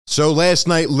So last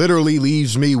night literally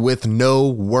leaves me with no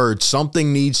words.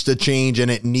 Something needs to change and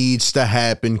it needs to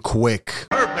happen quick.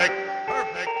 Perfect.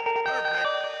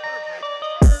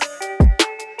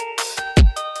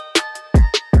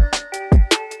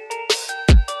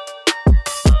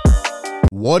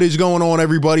 What is going on,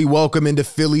 everybody? Welcome into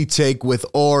Philly Take with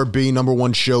RB, number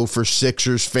one show for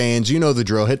Sixers fans. You know the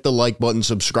drill. Hit the like button,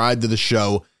 subscribe to the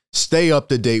show, stay up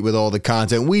to date with all the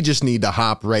content. We just need to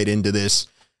hop right into this.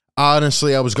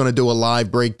 Honestly, I was going to do a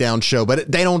live breakdown show, but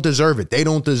they don't deserve it. They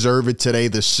don't deserve it today.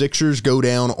 The Sixers go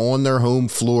down on their home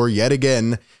floor yet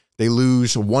again. They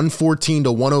lose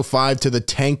 114-105 to the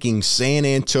tanking San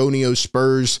Antonio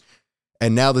Spurs.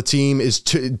 And now the team is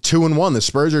 2-1. The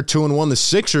Spurs are 2-1. The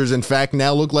Sixers, in fact,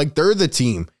 now look like they're the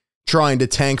team trying to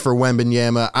tank for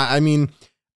Wembanyama. I mean,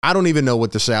 I don't even know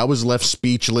what to say. I was left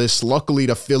speechless. Luckily,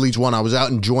 the Phillies won. I was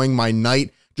out enjoying my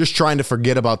night, just trying to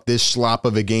forget about this slop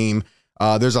of a game.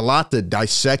 There's a lot to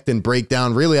dissect and break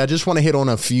down. Really, I just want to hit on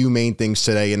a few main things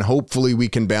today, and hopefully we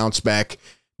can bounce back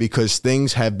because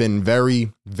things have been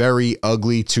very, very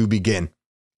ugly to begin.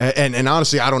 And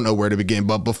honestly, I don't know where to begin.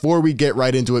 But before we get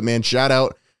right into it, man, shout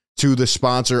out to the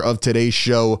sponsor of today's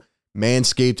show.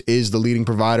 Manscaped is the leading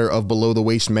provider of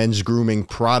below-the-waist men's grooming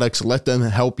products. Let them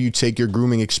help you take your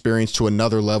grooming experience to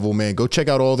another level, man. Go check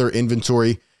out all their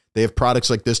inventory. They have products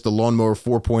like this, the Lawnmower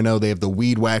 4.0. They have the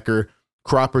Weed Whacker,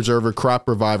 Crop Preserver, Crop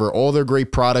Reviver, all their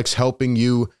great products helping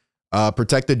you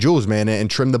protect the jewels, man,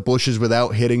 and trim the bushes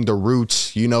without hitting the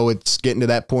roots. You know, it's getting to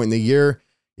that point in the year.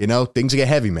 You know, things get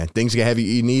heavy, man. Things get heavy.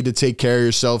 You need to take care of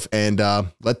yourself and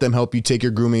let them help you take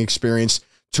your grooming experience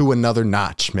to another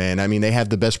notch, man. I mean, they have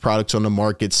the best products on the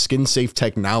market, skin-safe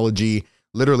technology,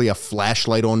 literally a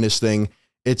flashlight on this thing.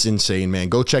 It's insane, man.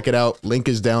 Go check it out. Link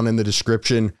is down in the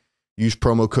description. Use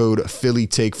promo code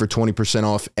PhillyTake for 20%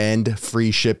 off and free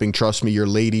shipping. Trust me, your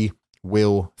lady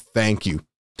will thank you.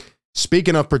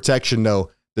 Speaking of protection,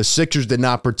 though, the Sixers did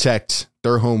not protect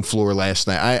their home floor last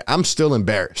night. I'm still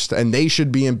embarrassed, and they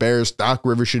should be embarrassed. Doc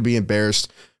Rivers should be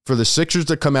embarrassed for the Sixers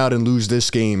to come out and lose this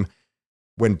game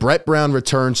when Brett Brown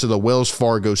returns to the Wells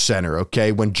Fargo Center,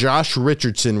 okay? When Josh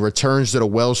Richardson returns to the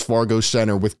Wells Fargo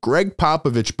Center with Greg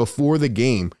Popovich before the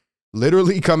game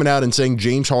literally coming out and saying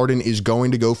James Harden is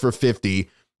going to go for 50,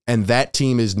 and that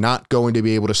team is not going to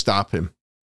be able to stop him.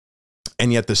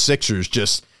 And yet the Sixers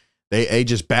just... They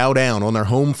just bow down on their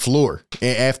home floor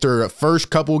after a first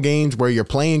couple games where you're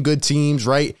playing good teams,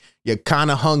 right? You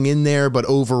kind of hung in there, but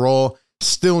overall,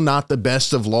 still not the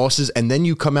best of losses. And then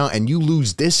you come out and you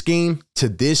lose this game to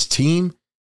this team.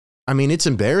 I mean, it's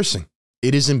embarrassing.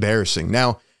 It is embarrassing.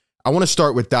 Now, I want to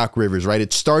start with Doc Rivers, right?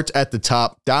 It starts at the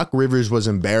top. Doc Rivers was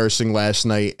embarrassing last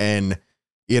night. And,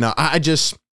 you know,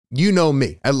 you know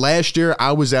me. Last year,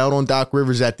 I was out on Doc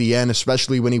Rivers at the end,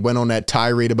 especially when he went on that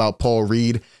tirade about Paul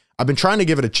Reed. I've been trying to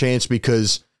give it a chance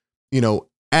because, you know,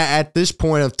 at this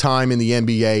point of time in the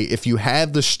NBA, if you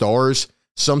have the stars,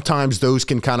 sometimes those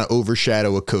can kind of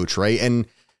overshadow a coach, right? And,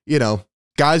 you know,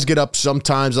 guys get up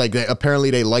sometimes, like apparently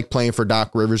they like playing for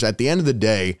Doc Rivers. At the end of the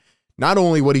day, not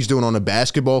only what he's doing on the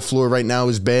basketball floor right now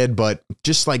is bad, but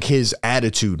just like his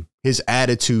attitude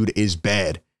is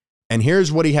bad. And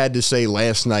here's what he had to say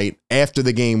last night after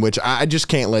the game, which I just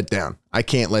can't let down. I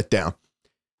can't let down.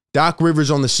 Doc Rivers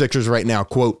on the Sixers right now,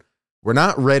 quote, "We're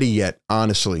not ready yet,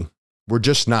 honestly. We're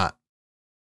just not.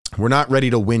 We're not ready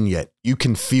to win yet. You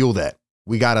can feel that.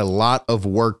 We got a lot of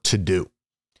work to do."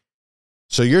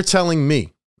 So you're telling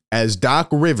me, as Doc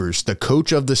Rivers, the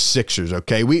coach of the Sixers,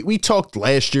 okay, we talked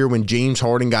last year when James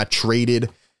Harden got traded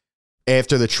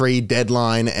after the trade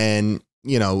deadline, and,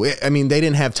 you know, I mean, they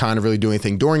didn't have time to really do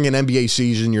anything. During an NBA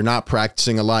season, you're not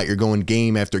practicing a lot. You're going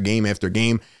game after game after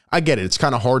game. I get it. It's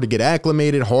kind of hard to get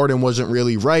acclimated. Harden wasn't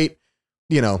really right.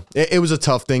 You know, it was a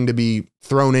tough thing to be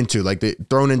thrown into,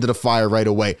 thrown into the fire right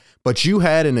away. But you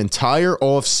had an entire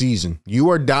off season. You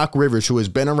are Doc Rivers, who has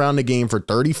been around the game for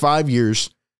 35 years.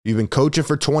 You've been coaching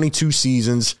for 22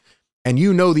 seasons, and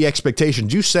you know the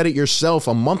expectations. You said it yourself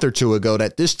a month or two ago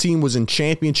that this team was in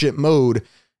championship mode,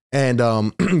 and,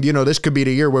 you know, this could be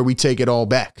the year where we take it all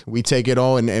back. We take it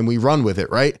all and we run with it,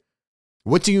 right?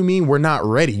 What do you mean we're not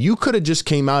ready? You could have just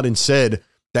came out and said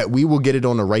that we will get it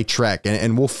on the right track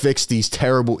and we'll fix these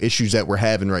terrible issues that we're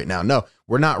having right now. No,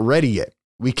 we're not ready yet.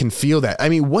 We can feel that. I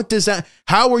mean, what does that,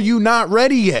 how are you not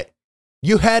ready yet?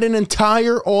 You had an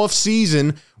entire off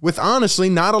season with honestly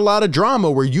not a lot of drama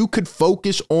where you could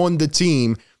focus on the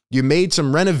team. You made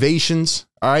some renovations.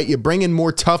 All right. You bring in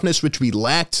more toughness, which we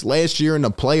lacked last year in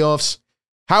the playoffs.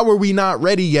 How are we not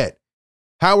ready yet?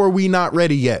 How are we not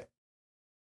ready yet?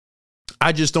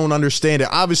 I just don't understand it.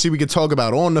 Obviously, we could talk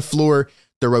about on the floor.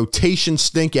 The rotation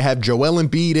stink. You have Joel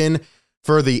Embiid in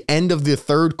for the end of the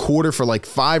third quarter for like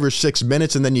 5 or 6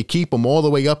 minutes, and then you keep them all the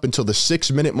way up until the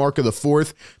 6-minute mark of the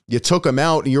fourth. You took them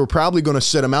out, and you were probably going to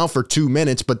sit them out for 2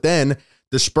 minutes, but then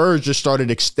the Spurs just started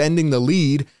extending the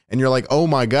lead, and you're like, oh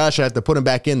my gosh, I have to put them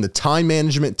back in. The time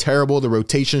management, terrible. The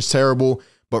rotation's terrible.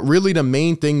 But really the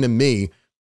main thing to me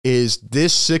is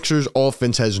this Sixers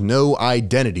offense has no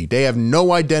identity. They have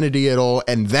no identity at all,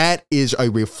 and that is a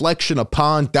reflection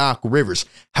upon Doc Rivers.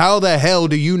 How the hell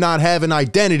do you not have an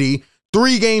identity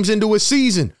 3 games into a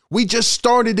season? We just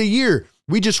started the year.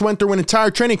 We just went through an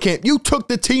entire training camp. You took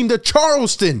the team to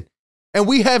Charleston, and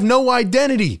we have no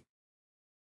identity.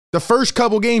 The first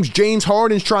couple games, James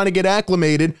Harden's trying to get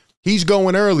acclimated. He's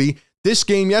going early. This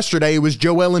game yesterday, it was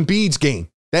Joel Embiid's game.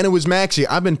 Then it was Maxey.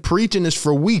 I've been preaching this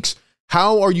for weeks.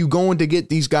 How are you going to get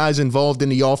these guys involved in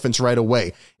the offense right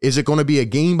away? Is it going to be a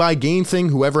game-by-game thing,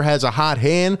 whoever has a hot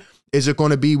hand? Is it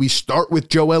going to be we start with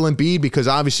Joel Embiid because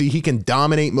obviously he can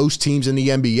dominate most teams in the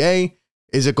NBA?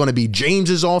 Is it going to be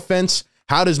James's offense?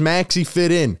 How does Maxey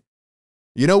fit in?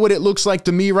 You know what it looks like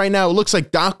to me right now? It looks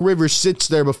like Doc Rivers sits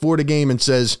there before the game and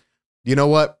says, you know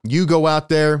what? You go out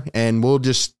there and we'll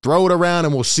just throw it around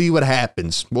and we'll see what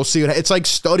happens. We'll see what it's like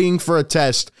studying for a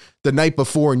test the night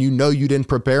before and you know you didn't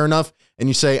prepare enough and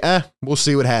you say, we'll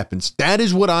see what happens. That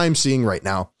is what I'm seeing right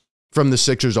now from the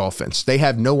Sixers offense. They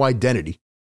have no identity.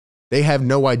 They have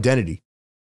no identity.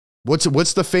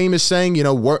 What's the famous saying? You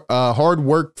know, hard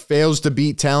work fails to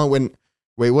beat talent when,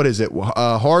 what is it?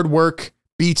 Hard work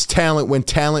beats talent when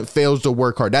talent fails to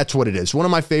work hard. That's what it is. One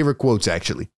of my favorite quotes,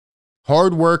 actually.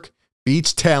 Hard work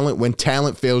beats talent when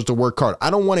talent fails to work hard.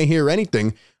 I don't want to hear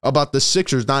anything about the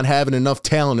Sixers not having enough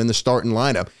talent in the starting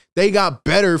lineup. They got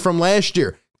better from last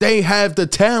year. They have the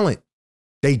talent.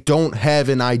 They don't have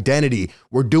an identity.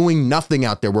 We're doing nothing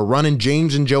out there. We're running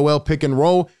James and Joel pick and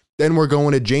roll. Then we're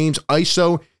going to James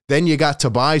ISO. Then you got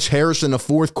Tobias Harris in the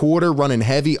fourth quarter running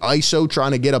heavy ISO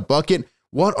trying to get a bucket.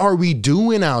 What are we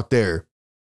doing out there?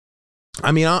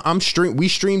 I mean, we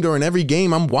stream during every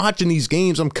game. I'm watching these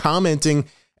games. I'm commenting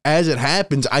as it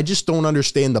happens. I just don't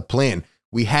understand the plan.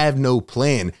 We have no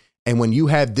plan. And when you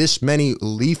have this many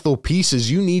lethal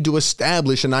pieces, you need to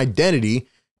establish an identity.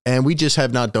 And we just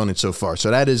have not done it so far.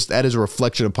 So that is a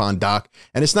reflection upon Doc.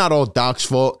 And it's not all Doc's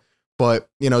fault, but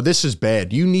you know, this is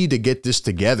bad. You need to get this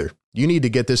together. You need to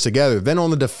get this together. Then on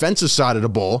the defensive side of the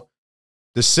ball,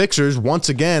 the Sixers, once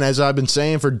again, as I've been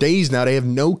saying for days now, they have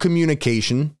no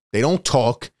communication. They don't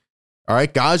talk. All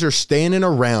right. Guys are standing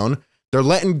around.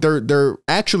 They're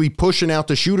actually pushing out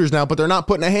the shooters now, but they're not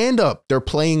putting a hand up. They're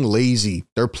playing lazy.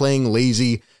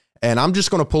 And I'm just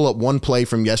going to pull up one play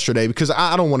from yesterday because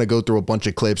I don't want to go through a bunch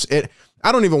of clips.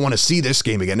 I don't even want to see this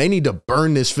game again. They need to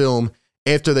burn this film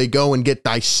after they go and get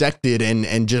dissected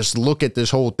and just look at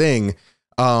this whole thing.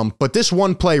 But this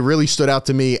one play really stood out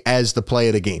to me as the play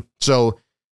of the game. So,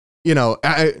 you know,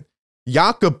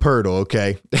 Jakob Poeltl,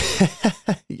 okay?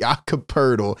 Jakob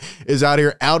Poeltl is out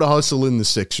here out hustling the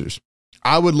Sixers.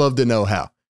 I would love to know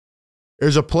how.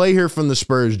 There's a play here from the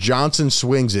Spurs. Johnson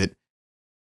swings it,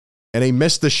 and they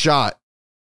missed the shot.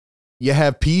 You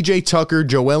have PJ Tucker,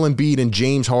 Joel Embiid, and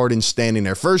James Harden standing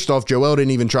there. First off, Joel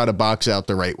didn't even try to box out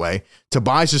the right way.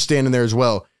 Tobias is standing there as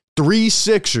well. 3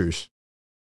 Sixers,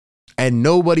 and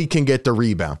nobody can get the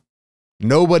rebound.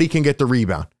 Nobody can get the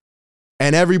rebound.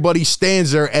 And everybody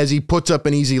stands there as he puts up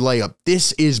an easy layup.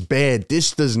 This is bad.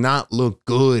 This does not look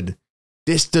good.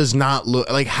 This does not look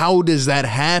like, how does that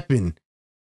happen?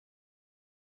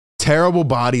 Terrible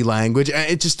body language.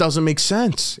 It just doesn't make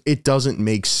sense. It doesn't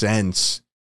make sense.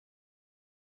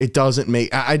 It doesn't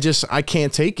make, I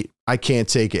can't take it. I can't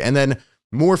take it. And then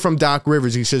more from Doc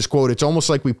Rivers. He says, quote, "It's almost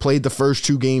like we played the first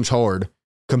 2 games hard,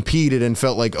 competed and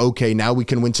felt like, okay, now we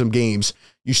can win some games.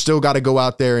 You still got to go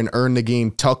out there and earn the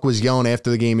game." Tuck was yelling after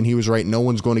the game, and he was right. No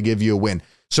one's going to give you a win.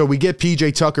 So we get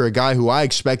PJ Tucker, a guy who I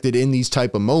expected in these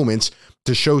type of moments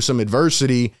to show some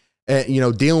adversity,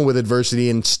 dealing with adversity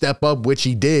and step up, which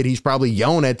he did. He's probably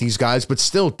yelling at these guys, but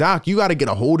still, Doc, you got to get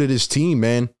a hold of this team,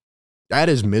 man. That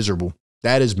is miserable.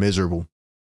 That is miserable.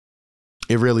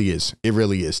 It really is. It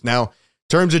really is. Now, in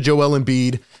terms of Joel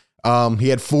Embiid, he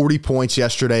had 40 points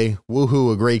yesterday.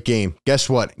 Woohoo, a great game. Guess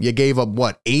what? You gave up,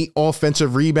 8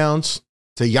 offensive rebounds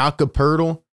to Jakob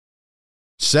Poeltl?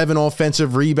 7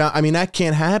 offensive rebounds. I mean, that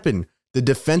can't happen. The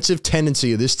defensive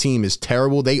tendency of this team is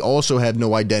terrible. They also have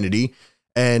no identity.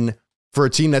 And for a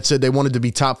team that said they wanted to be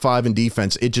top 5 in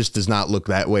defense, it just does not look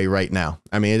that way right now.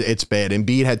 I mean, it's bad.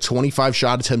 Embiid had 25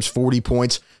 shot attempts, 40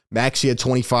 points. Maxey had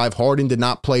 25. Harden did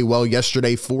not play well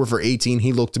yesterday, 4 for 18.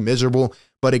 He looked miserable.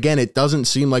 But again, it doesn't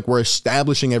seem like we're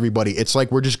establishing everybody. It's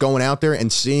like we're just going out there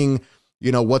and seeing,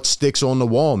 what sticks on the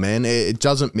wall, man. It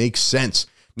doesn't make sense.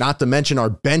 Not to mention our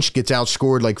bench gets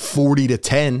outscored like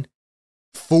 40-10.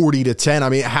 40-10. I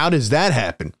mean, how does that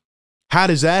happen? How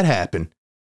does that happen?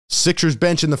 Sixers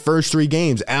bench in the first 3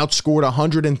 games outscored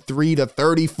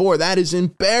 103-34. That is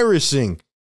embarrassing.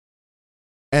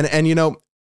 And you know,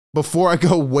 before I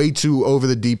go way too over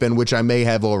the deep end, which I may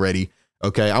have already,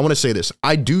 okay, I want to say this.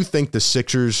 I do think the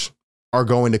Sixers are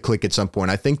going to click at some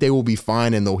point. I think they will be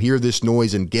fine and they'll hear this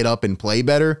noise and get up and play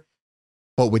better.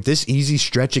 But with this easy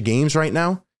stretch of games right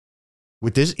now,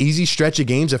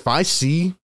 if I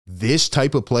see this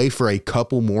type of play for a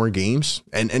couple more games,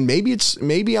 and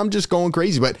maybe I'm just going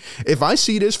crazy, but if I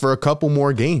see this for a couple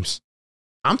more games,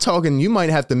 I'm talking you might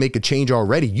have to make a change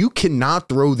already. You cannot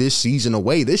throw this season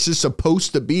away. This is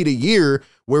supposed to be the year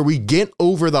where we get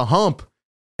over the hump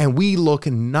and we look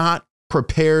not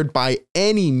prepared by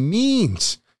any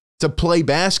means to play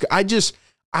basketball.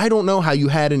 I don't know how you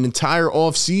had an entire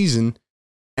offseason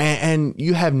and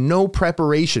you have no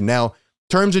preparation. Now, in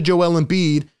terms of Joel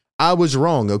Embiid, I was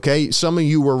wrong, okay? Some of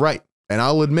you were right, and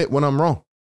I'll admit when I'm wrong.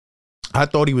 I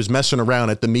thought he was messing around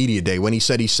at the media day when he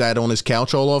said he sat on his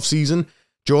couch all offseason.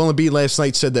 Joel Embiid last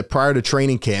night said that prior to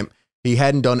training camp, he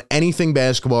hadn't done anything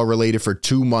basketball related for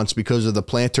 2 months because of the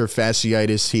plantar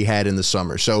fasciitis he had in the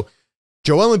summer. So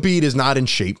Joel Embiid is not in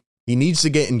shape. He needs to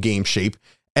get in game shape.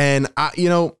 And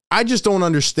I just don't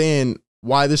understand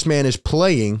why this man is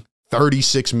playing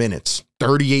 36 minutes,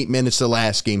 38 minutes the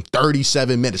last game,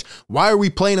 37 minutes. Why are we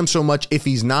playing him so much if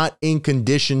he's not in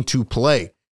condition to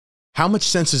play? How much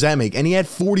sense does that make? And he had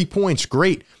 40 points.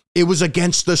 Great. It was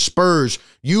against the Spurs.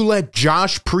 You let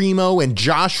Josh Primo and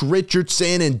Josh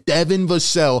Richardson and Devin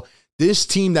Vassell, this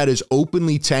team that is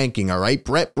openly tanking, all right?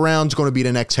 Brett Brown's going to be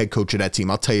the next head coach of that team.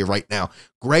 I'll tell you right now.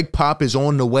 Greg Pop is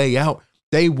on the way out.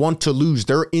 They want to lose.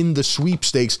 They're in the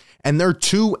sweepstakes, and they're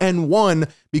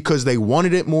 2-1 because they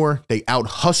wanted it more. They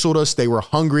out-hustled us. They were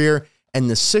hungrier, and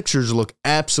the Sixers look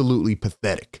absolutely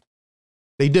pathetic.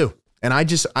 They do. And I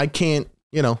can't,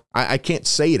 I can't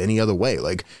say it any other way.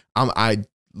 Like, I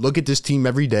look at this team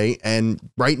every day, and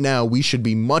right now we should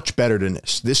be much better than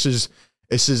this. This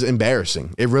is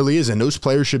embarrassing. It really is, and those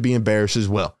players should be embarrassed as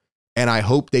well. And I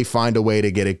hope they find a way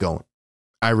to get it going.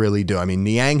 I really do. I mean,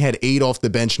 Niang had 8 off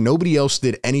the bench. Nobody else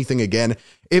did anything again.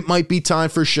 It might be time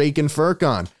for Shake and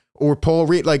Furkan or Paul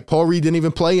Reed. Like, Paul Reed didn't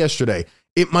even play yesterday.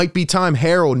 It might be time.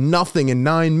 Harold, nothing in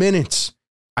 9 minutes.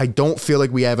 I don't feel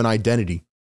like we have an identity.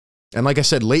 And like I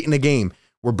said, late in the game,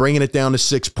 we're bringing it down to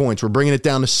 6 points. We're bringing it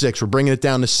down to 6. We're bringing it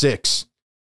down to 6.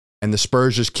 And the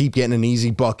Spurs just keep getting an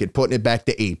easy bucket, putting it back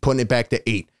to 8, putting it back to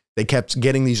 8. They kept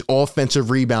getting these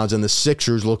offensive rebounds, and the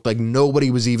Sixers looked like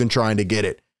nobody was even trying to get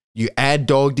it. You add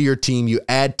dog to your team, you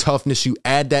add toughness, you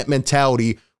add that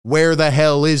mentality. Where the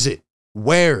hell is it?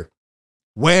 Where?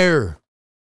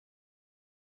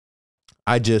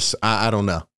 I don't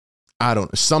know.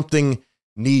 Something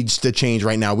needs to change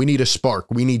right now. We need a spark.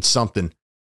 We need something.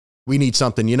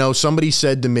 Somebody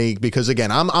said to me, because again,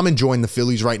 I'm enjoying the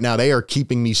Phillies right now. They are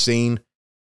keeping me sane.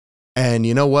 And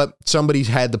you know what? Somebody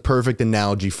had the perfect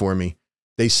analogy for me.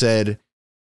 They said,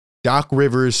 Doc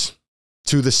Rivers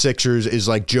to the Sixers is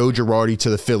like Joe Girardi to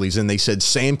the Phillies. And they said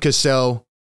Sam Cassell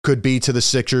could be to the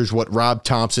Sixers what Rob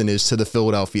Thompson is to the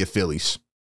Philadelphia Phillies.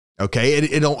 Okay?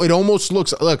 It almost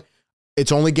looks, look,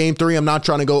 it's only game 3. I'm not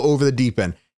trying to go over the deep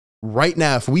end. Right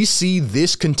now, if we see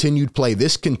this continued play,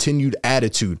 this continued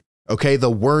attitude, okay,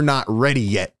 we're not ready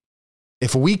yet.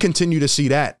 If we continue to see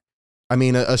that, I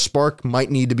mean, a spark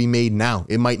might need to be made now.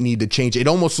 It might need to change. It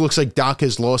almost looks like Doc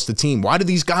has lost the team. Why do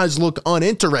these guys look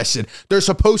uninterested? They're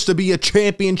supposed to be a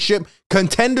championship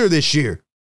contender this year.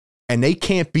 And they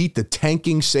can't beat the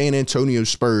tanking San Antonio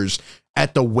Spurs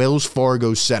at the Wells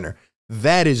Fargo Center.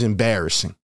 That is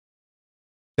embarrassing.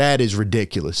 That is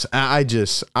ridiculous. I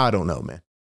don't know, man.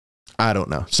 I don't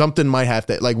know. Something might have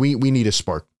to, like, we need a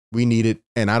spark. We need it,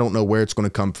 and I don't know where it's going to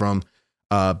come from.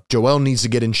 Joel needs to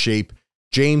get in shape.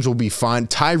 James will be fine.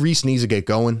 Tyrese needs to get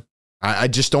going. I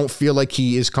just don't feel like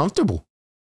he is comfortable.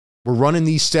 We're running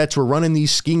these sets. We're running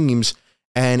these schemes,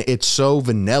 and it's so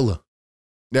vanilla.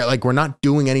 Like, we're not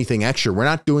doing anything extra. We're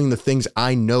not doing the things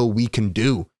I know we can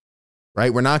do,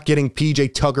 right? We're not getting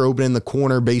PJ Tucker open in the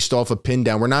corner based off a pin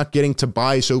down. We're not getting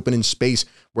Tobias open in space.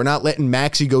 We're not letting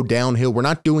Maxey go downhill. We're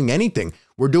not doing anything.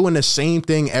 We're doing the same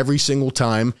thing every single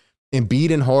time.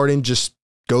 Embiid and Harden just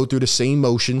go through the same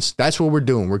motions. That's what we're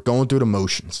doing. We're going through the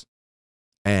motions.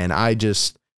 And I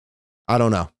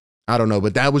don't know.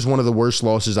 But that was one of the worst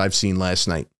losses I've seen last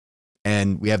night.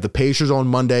 And we have the Pacers on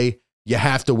Monday. You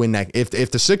have to win that.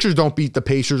 If the Sixers don't beat the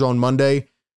Pacers on Monday,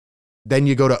 then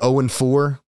you go to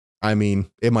 0-4. I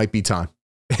mean, it might be time.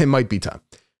 It might be time.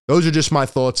 Those are just my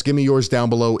thoughts. Give me yours down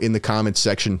below in the comments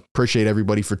section. Appreciate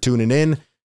everybody for tuning in.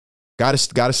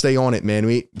 Gotta stay on it,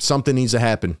 man. Something needs to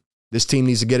happen. This team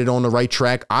needs to get it on the right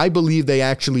track. I believe they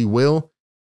actually will,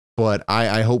 but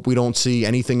I hope we don't see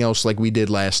anything else like we did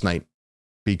last night,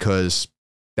 because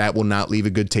that will not leave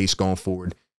a good taste going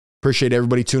forward. Appreciate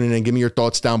everybody tuning in. Give me your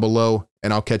thoughts down below,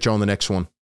 and I'll catch you on the next one.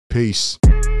 Peace.